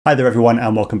Hi there everyone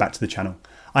and welcome back to the channel.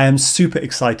 I am super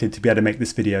excited to be able to make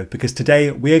this video because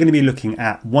today we are going to be looking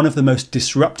at one of the most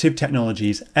disruptive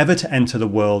technologies ever to enter the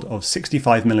world of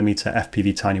 65mm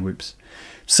FPV tiny whoops.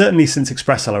 Certainly since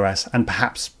ExpressLRS and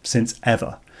perhaps since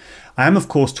ever. I am of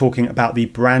course talking about the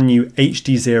brand new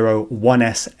HDZero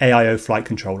AIO5 AIO flight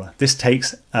controller. This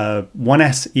takes a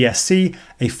 1S ESC,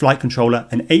 a flight controller,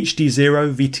 an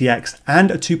HDZero VTX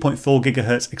and a 2.4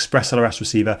 GHz ExpressLRS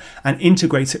receiver and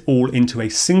integrates it all into a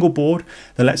single board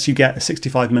that lets you get a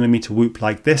 65mm whoop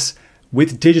like this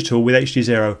with digital with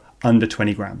HDZero under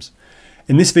 20 grams.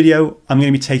 In this video, I'm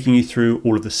going to be taking you through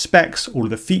all of the specs, all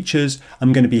of the features.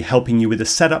 I'm going to be helping you with the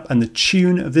setup and the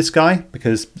tune of this guy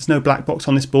because there's no black box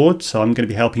on this board. So I'm going to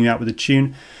be helping you out with the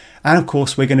tune. And of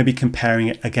course, we're going to be comparing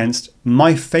it against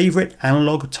my favorite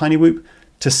analog tiny whoop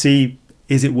to see,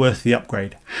 is it worth the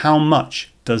upgrade? How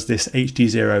much does this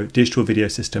HDZero digital video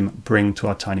system bring to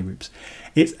our tiny whoops?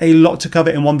 It's a lot to cover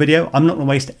in one video. I'm not going to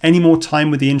waste any more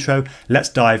time with the intro. Let's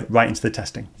dive right into the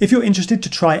testing. If you're interested to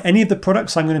try any of the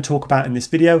products I'm going to talk about in this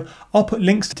video, I'll put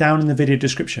links down in the video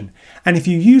description. And if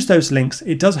you use those links,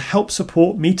 it does help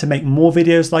support me to make more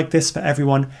videos like this for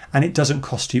everyone, and it doesn't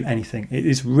cost you anything. It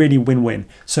is really win-win.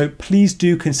 So please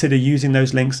do consider using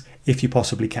those links if you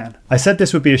possibly can. I said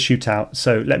this would be a shootout,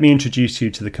 so let me introduce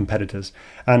you to the competitors.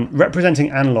 And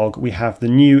representing analog, we have the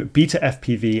new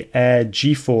BetaFPV Air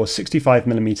G4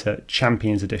 65mm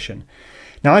Champions Edition.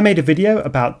 Now, I made a video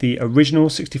about the original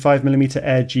 65mm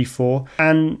Air G4,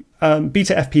 and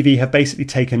BetaFPV have basically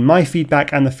taken my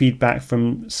feedback and the feedback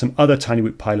from some other tiny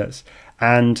whoop pilots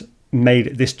and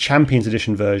made this Champions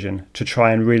Edition version to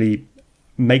try and really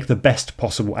make the best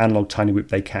possible analog tiny whoop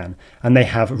they can, and they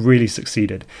have really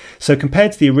succeeded. So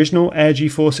compared to the original Air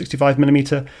G4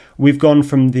 65mm, we've gone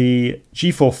from the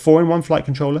G4 4-in-1 flight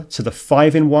controller to the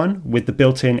 5-in-1 with the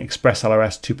built-in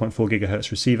ExpressLRS 2.4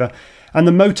 GHz receiver, and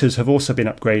the motors have also been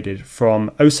upgraded from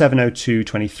 0702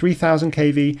 23,000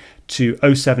 kV to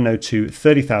 0702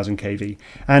 30,000 kV,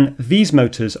 and these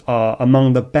motors are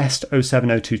among the best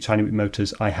 0702 tiny whoop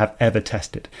motors I have ever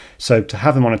tested. So to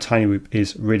have them on a tiny whoop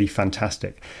is really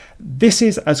fantastic. This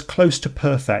is as close to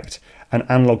perfect an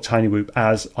analog tiny whoop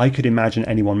as I could imagine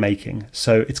anyone making,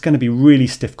 so it's going to be really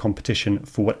stiff competition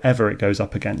for whatever it goes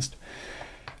up against.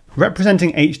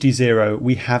 Representing HDZero,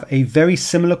 we have a very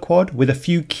similar quad with a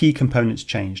few key components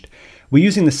changed. We're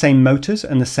using the same motors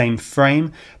and the same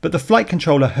frame, but the flight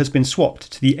controller has been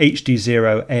swapped to the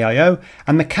HDZero AIO,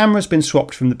 and the camera's been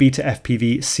swapped from the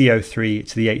BetaFPV CO3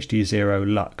 to the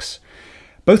HDZero Lux.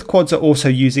 Both quads are also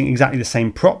using exactly the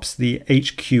same props, the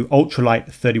HQ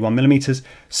Ultralight 31mm,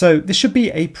 so this should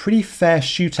be a pretty fair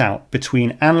shootout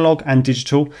between analog and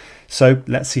digital, so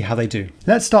let's see how they do.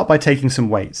 Let's start by taking some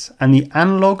weights, and the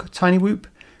analog tiny whoop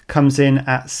comes in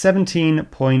at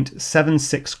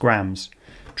 17.76 grams.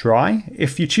 Dry.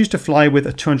 If you choose to fly with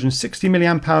a 260 mAh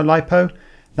LiPo,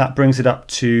 that brings it up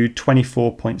to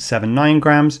 24.79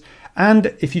 grams,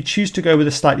 and if you choose to go with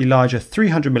a slightly larger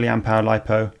 300 mAh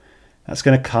LiPo, that's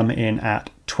going to come in at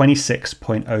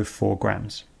 26.04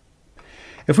 grams.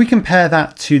 If we compare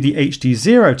that to the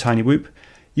HDZero tiny whoop,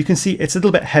 you can see it's a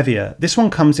little bit heavier. This one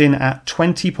comes in at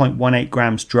 20.18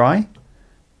 grams dry,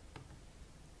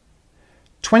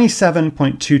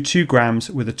 27.22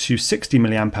 grams with a 260 mAh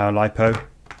LiPo,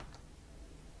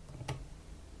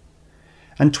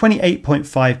 and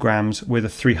 28.5 grams with a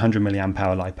 300 mAh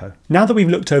LiPo. Now that we've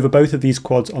looked over both of these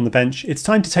quads on the bench, it's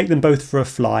time to take them both for a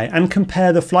fly and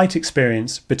compare the flight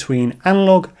experience between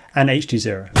analog and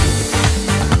HDZero.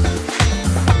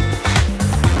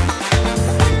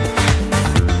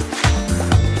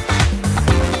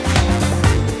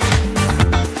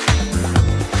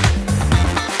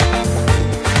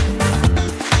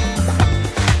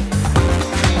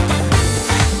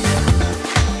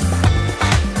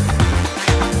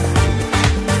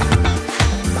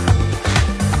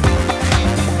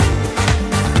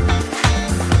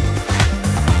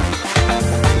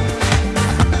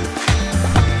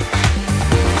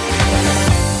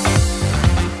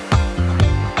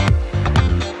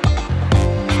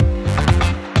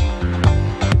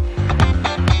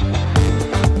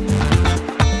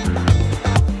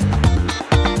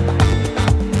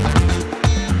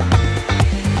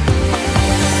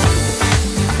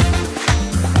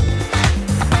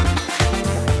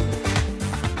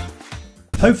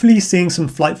 Hopefully seeing some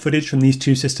flight footage from these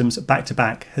two systems back to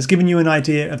back has given you an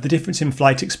idea of the difference in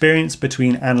flight experience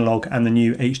between analog and the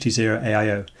new HDZero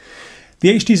AIO.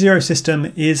 The HDZero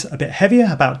system is a bit heavier,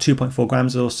 about 2.4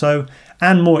 grams or so,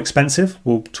 and more expensive.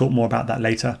 We'll talk more about that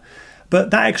later. but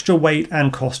that extra weight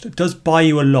and cost does buy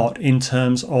you a lot in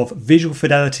terms of visual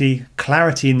fidelity,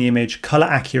 clarity in the image, color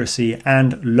accuracy,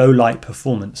 and low light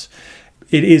performance.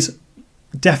 It is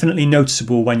definitely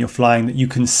noticeable when you're flying that you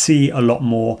can see a lot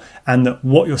more and that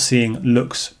what you're seeing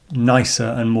looks nicer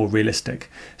and more realistic.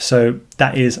 So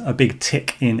that is a big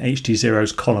tick in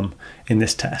HDZero's column in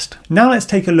this test. Now let's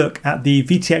take a look at the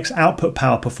VTX output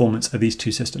power performance of these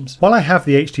two systems. While I have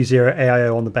the HDZero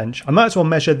AIO on the bench, I might as well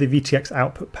measure the VTX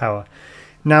output power.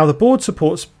 Now the board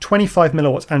supports 25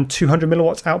 milliwatts and 200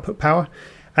 milliwatts output power,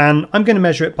 and I'm going to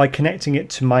measure it by connecting it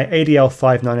to my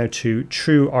ADL5902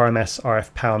 True RMS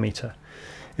RF power meter.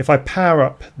 If I power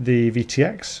up the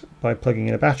VTX by plugging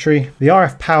in a battery, the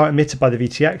RF power emitted by the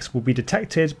VTX will be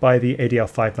detected by the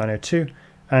ADL5902,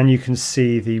 and you can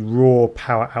see the raw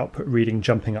power output reading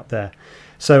jumping up there.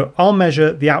 So I'll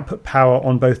measure the output power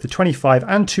on both the 25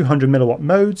 and 200 milliwatt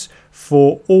modes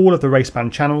for all of the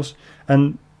raceband channels,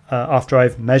 and after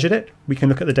I've measured it, we can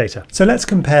look at the data. So let's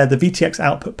compare the VTX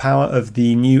output power of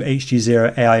the new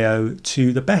HDZero AIO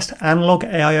to the best analog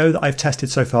AIO that I've tested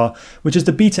so far, which is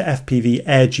the BetaFPV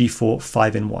Air G4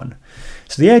 5-in-1.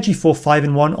 So the Air G4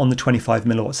 5-in-1 on the 25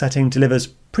 milliwatt setting delivers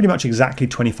pretty much exactly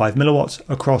 25 milliwatts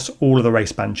across all of the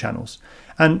raceband channels.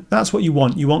 And that's what you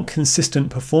want. You want consistent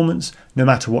performance no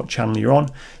matter what channel you're on,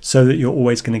 so that you're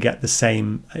always going to get the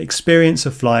same experience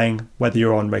of flying whether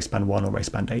you're on raceband 1 or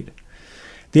raceband 8.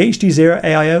 The HDZero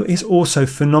AIO is also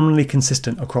phenomenally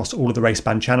consistent across all of the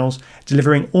raceband channels,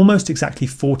 delivering almost exactly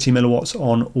 40 milliwatts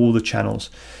on all the channels.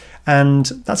 And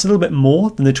that's a little bit more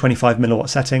than the 25 milliwatt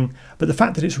setting, but the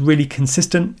fact that it's really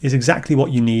consistent is exactly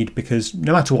what you need, because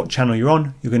no matter what channel you're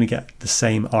on, you're going to get the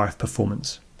same RF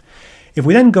performance. If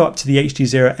we then go up to the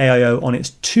HDZero AIO on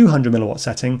its 200 milliwatt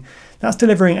setting, that's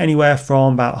delivering anywhere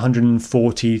from about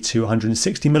 140 to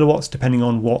 160 milliwatts, depending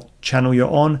on what channel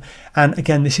you're on. And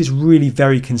again, this is really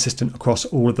very consistent across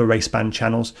all of the raceband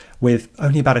channels with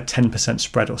only about a 10%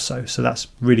 spread or so. So that's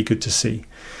really good to see.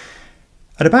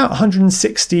 At about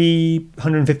 160,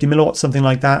 150 milliwatts, something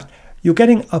like that, you're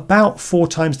getting about 4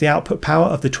 times the output power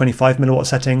of the 25 milliwatt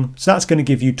setting, so that's going to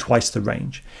give you twice the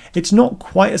range. It's not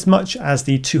quite as much as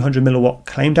the 200 milliwatt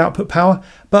claimed output power,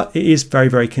 but it is very,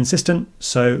 very consistent,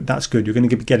 so that's good. You're going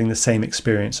to be getting the same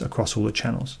experience across all the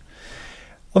channels.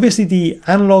 Obviously, the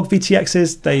analog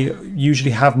VTXs, they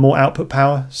usually have more output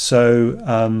power, so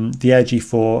the Air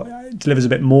G4 delivers a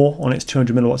bit more on its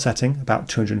 200 milliwatt setting, about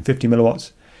 250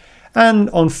 milliwatts, and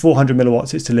on 400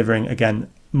 milliwatts, it's delivering,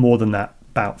 again, more than that,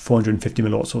 about 450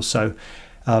 milliwatts or so.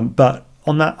 But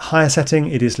on that higher setting,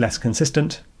 it is less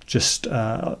consistent. Just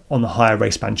on the higher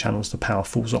raceband channels, the power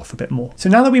falls off a bit more. So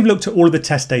now that we've looked at all of the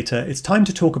test data, it's time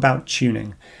to talk about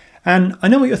tuning. And I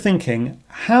know what you're thinking,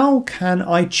 how can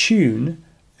I tune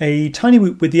a tiny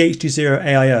whoop with the HDZero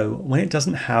AIO when it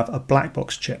doesn't have a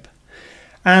Blackbox chip?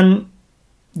 And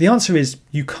the answer is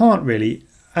you can't really.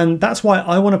 And that's why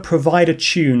I want to provide a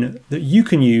tune that you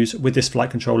can use with this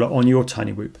flight controller on your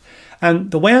tiny whoop.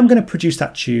 And the way I'm going to produce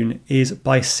that tune is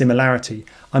by similarity.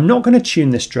 I'm not going to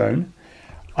tune this drone.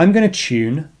 I'm going to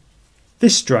tune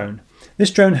this drone.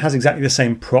 This drone has exactly the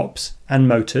same props and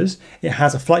motors. It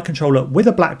has a flight controller with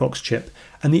a Blackbox chip.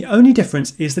 And the only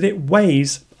difference is that it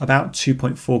weighs about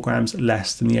 2.4 grams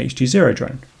less than the HDZero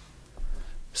drone.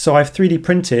 So I've 3D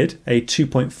printed a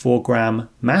 2.4 gram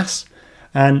mass.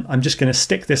 And I'm just going to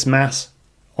stick this mass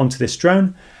onto this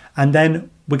drone, and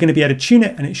then we're going to be able to tune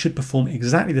it, and it should perform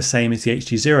exactly the same as the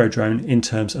HDZero drone in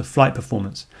terms of flight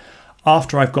performance.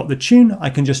 After I've got the tune, I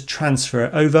can just transfer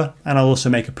it over, and I'll also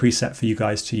make a preset for you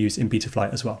guys to use in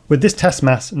Betaflight as well. With this test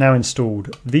mass now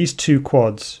installed, these two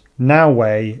quads now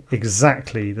weigh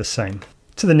exactly the same,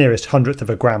 to the nearest 100th of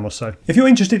a gram or so. If you're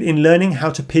interested in learning how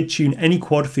to PID tune any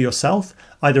quad for yourself,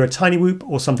 either a tiny whoop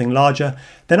or something larger,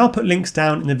 then I'll put links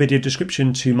down in the video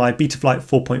description to my Betaflight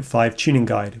 4.5 tuning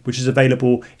guide, which is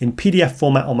available in PDF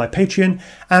format on my Patreon,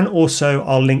 and also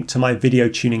I'll link to my video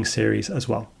tuning series as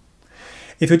well.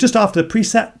 If you're just after the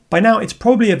preset, by now it's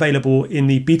probably available in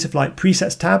the Betaflight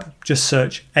Presets tab. Just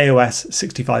search AOS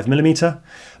 65mm.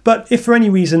 But if for any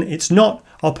reason it's not,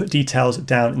 I'll put details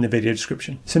down in the video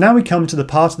description. So now we come to the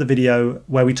part of the video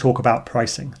where we talk about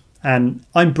pricing. And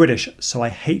I'm British, so I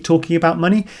hate talking about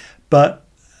money, but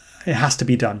it has to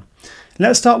be done.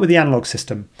 Let's start with the analog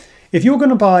system. If you're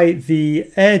going to buy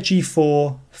the Air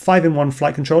G4 5-in-1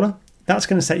 flight controller, that's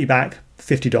going to set you back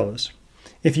 $50.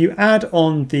 If you add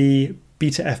on the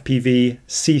BetaFPV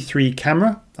C3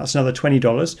 camera, that's another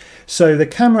 $20. So the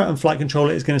camera and flight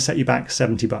controller is going to set you back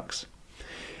 $70.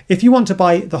 If you want to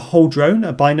buy the whole drone,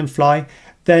 a bind and fly,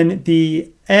 then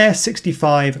the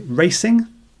Air65 Racing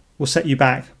will set you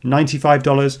back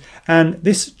 $95, and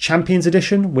this Champions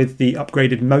Edition with the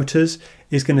upgraded motors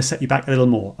is going to set you back a little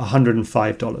more,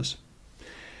 $105.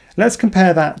 Let's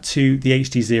compare that to the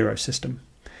HDZero system.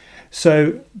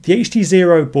 So the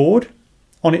HDZero board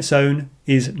on its own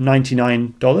is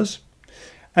 $99.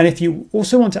 And if you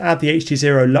also want to add the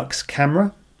HDZero Lux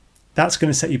camera, that's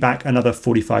going to set you back another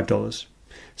 $45.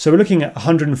 So we're looking at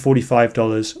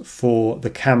 $145 for the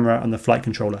camera and the flight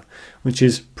controller, which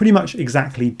is pretty much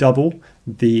exactly double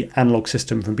the analog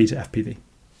system from BetaFPV.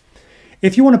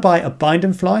 If you want to buy a bind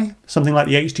and fly, something like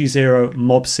the HDZero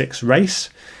Mob 6 Race,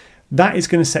 that is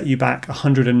going to set you back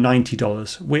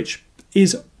 $190, which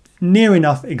is near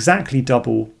enough exactly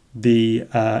double the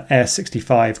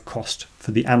Air65 cost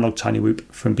for the analog tiny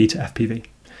whoop from BetaFPV.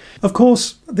 Of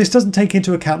course, this doesn't take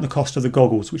into account the cost of the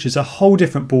goggles, which is a whole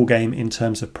different ballgame in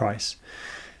terms of price.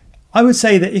 I would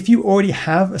say that if you already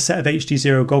have a set of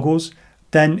HDZero goggles,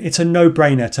 then it's a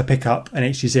no-brainer to pick up an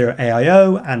HDZero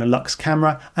AIO and a Lux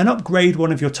camera and upgrade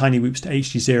one of your tiny whoops to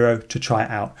HDZero to try it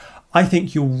out. I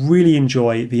think you'll really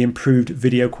enjoy the improved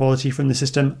video quality from the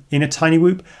system in a tiny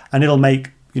whoop, and it'll make,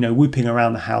 whooping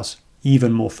around the house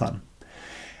even more fun.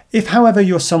 If, however,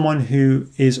 you're someone who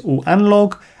is all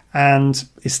analog and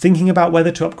is thinking about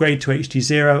whether to upgrade to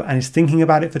HDZero and is thinking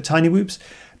about it for tiny whoops,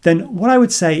 then what I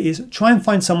would say is try and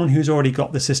find someone who's already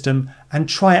got the system and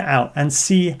try it out and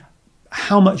see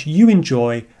how much you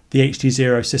enjoy the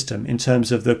HDZero system in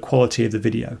terms of the quality of the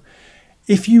video.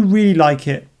 If you really like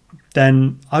it,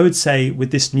 then I would say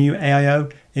with this new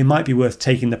AIO, it might be worth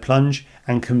taking the plunge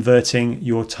and converting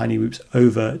your tiny whoops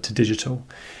over to digital.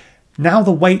 Now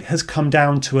the weight has come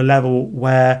down to a level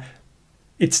where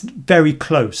it's very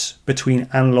close between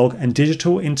analog and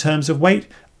digital in terms of weight,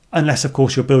 unless of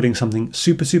course you're building something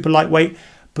super, super lightweight,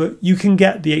 but you can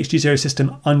get the HDZero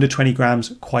system under 20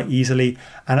 grams quite easily.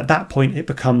 And at that point, it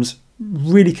becomes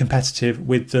really competitive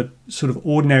with the sort of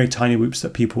ordinary tiny whoops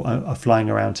that people are flying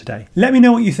around today. Let me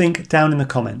know what you think down in the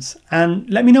comments, and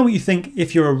let me know what you think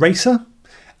if you're a racer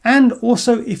and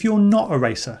also if you're not a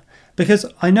racer, because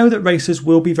I know that racers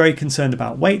will be very concerned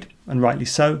about weight, and rightly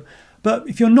so. But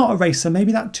if you're not a racer,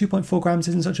 maybe that 2.4 grams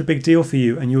isn't such a big deal for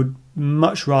you and you'd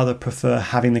much rather prefer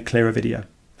having the clearer video.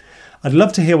 I'd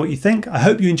love to hear what you think. I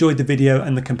hope you enjoyed the video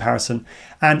and the comparison.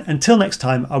 And until next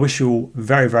time, I wish you all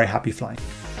very, very happy flying.